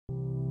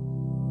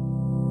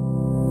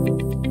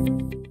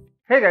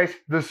Hey guys,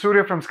 this is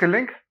Surya from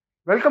Skill-Lync.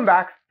 Welcome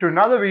back to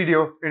another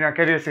video in our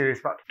career series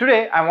part.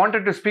 Today, I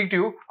wanted to speak to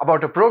you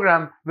about a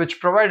program which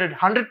provided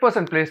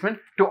 100% placement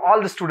to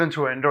all the students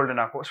who were enrolled in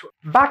our coursework.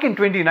 Back in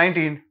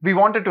 2019, we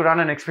wanted to run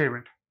an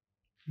experiment.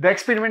 The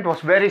experiment was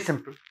very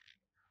simple.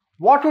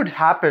 What would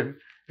happen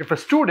if a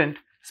student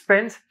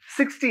spends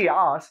 60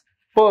 hours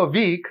per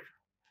week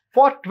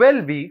for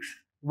 12 weeks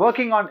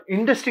working on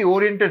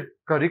industry-oriented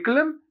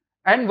curriculum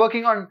and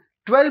working on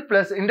 12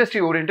 plus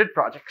industry-oriented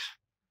projects?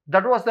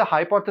 That was the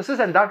hypothesis,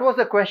 and that was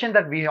the question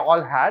that we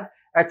all had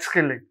at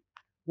Skill-Lync.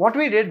 What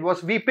we did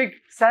was we picked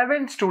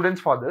 7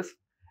 students for this,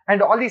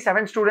 and all these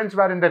 7 students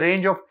were in the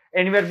range of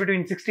anywhere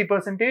between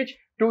 60%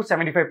 to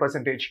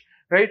 75%,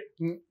 right?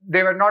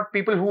 They were not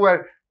people who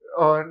were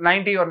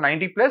 90 or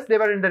 90 plus, they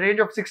were in the range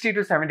of 60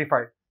 to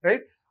 75,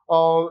 right?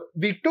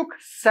 We took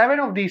 7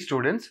 of these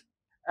students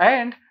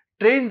and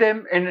trained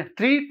them in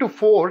 3 to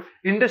 4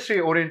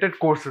 industry-oriented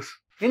courses.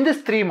 In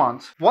this 3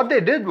 months, what they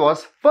did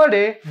was, per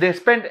day, they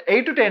spent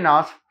 8 to 10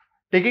 hours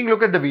taking a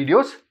look at the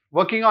videos,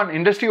 working on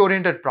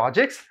industry-oriented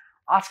projects,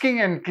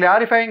 asking and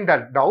clarifying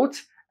their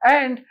doubts,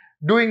 and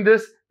doing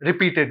this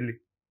repeatedly,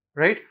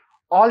 right?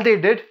 All they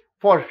did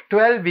for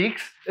 12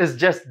 weeks is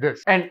just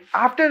this. And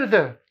after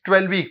the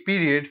 12-week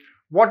period,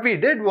 what we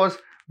did was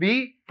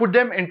we put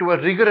them into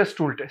a rigorous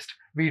tool test.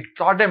 We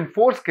taught them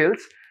 4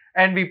 skills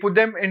and we put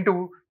them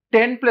into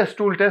 10 plus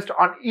tool tests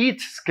on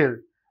each skill.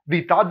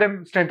 We taught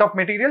them strength of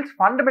materials,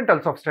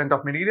 fundamentals of strength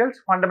of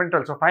materials,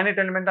 fundamentals of finite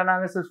element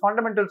analysis,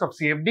 fundamentals of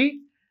CFD,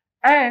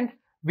 and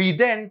we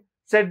then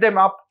set them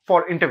up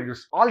for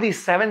interviews. All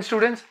these 7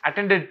 students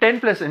attended 10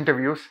 plus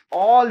interviews.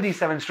 All these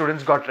 7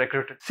 students got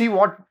recruited. See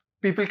what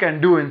people can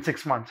do in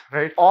 6 months,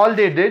 right? All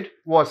they did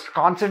was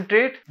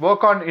concentrate,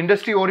 work on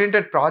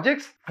industry-oriented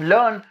projects,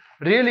 learn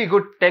really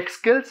good tech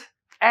skills,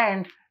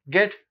 and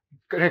get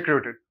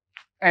recruited.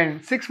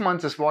 And 6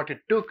 months is what it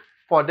took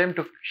for them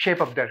to shape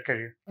up their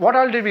career. What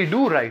all did we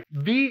do right?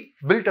 We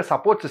built a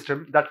support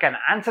system that can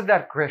answer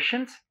their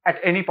questions at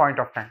any point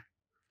of time.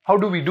 How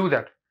do we do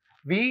that?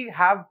 We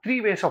have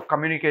 3 ways of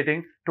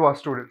communicating to our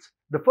students.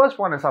 The first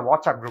one is our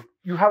WhatsApp group.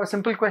 You have a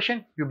simple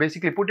question, you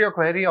basically put your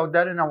query out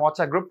there in a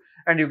WhatsApp group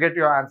and you get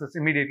your answers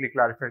immediately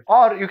clarified.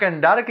 Or you can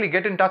directly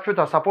get in touch with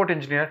our support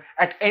engineer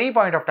at any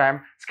point of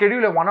time,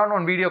 schedule a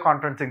one-on-one video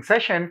conferencing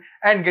session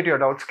and get your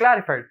doubts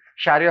clarified.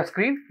 Share your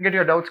screen, get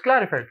your doubts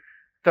clarified.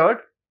 Third,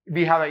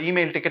 we have an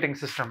email ticketing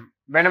system.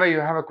 Whenever you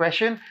have a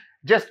question,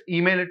 just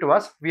email it to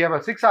us. We have a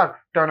 6-hour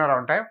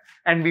turnaround time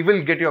and we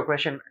will get your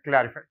question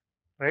clarified,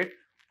 right?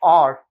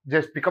 Or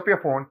just pick up your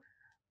phone,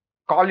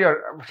 call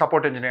your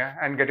support engineer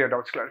and get your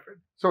doubts clarified.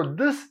 So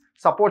this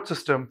support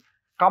system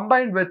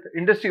combined with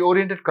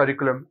industry-oriented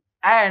curriculum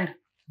and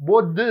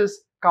both this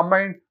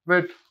combined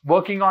with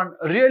working on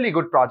a really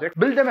good project,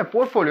 build them a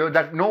portfolio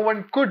that no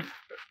one could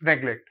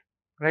neglect.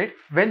 Right?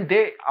 When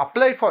they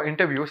applied for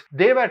interviews,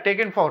 they were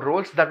taken for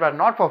roles that were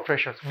not for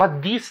freshers.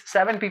 But these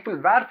 7 people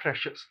were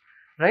freshers,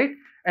 right?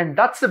 And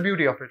that's the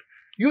beauty of it.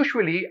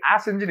 Usually,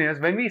 as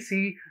engineers, when we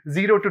see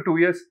 0 to 2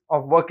 years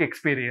of work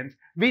experience,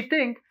 we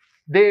think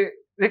they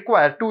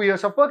require 2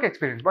 years of work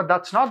experience. But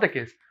that's not the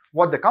case.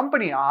 What the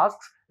company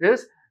asks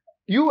is,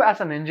 you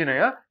as an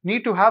engineer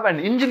need to have an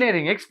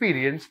engineering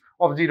experience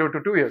of 0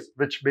 to 2 years,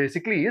 which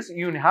basically is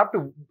you have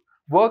to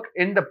work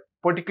in the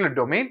particular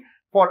domain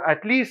for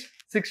at least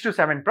 6 to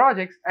 7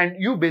 projects, and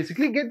you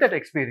basically get that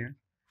experience.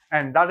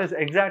 And that is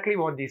exactly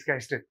what these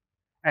guys did.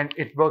 And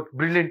it worked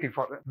brilliantly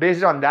for them.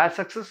 Based on that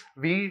success,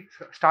 we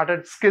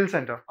started Skill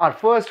Center, our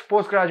first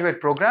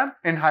postgraduate program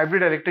in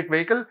hybrid electric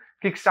vehicle,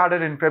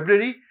 kickstarted in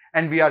February,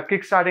 and we are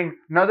kickstarting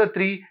another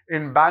 3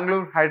 in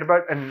Bangalore,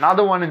 Hyderabad, and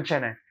another one in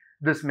Chennai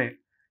this May.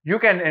 You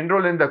can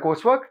enroll in the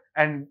coursework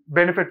and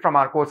benefit from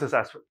our courses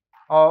as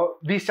well.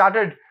 We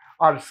started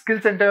our Skill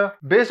Center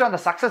based on the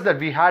success that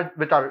we had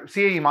with our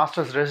CAE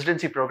Masters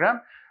Residency program.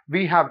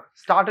 We have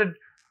started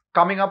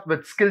coming up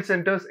with skill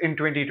centers in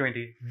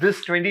 2020.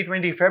 This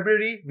 2020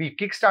 February, we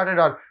kickstarted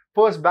our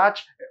first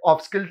batch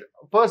of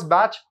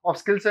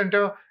skill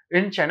center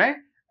in Chennai,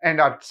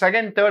 and our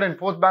 2nd, 3rd, and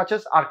 4th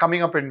batches are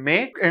coming up in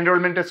May.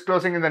 Enrollment is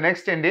closing in the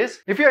next 10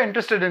 days. If you're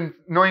interested in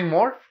knowing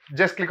more,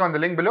 just click on the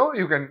link below.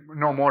 You can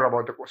know more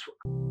about the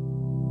coursework.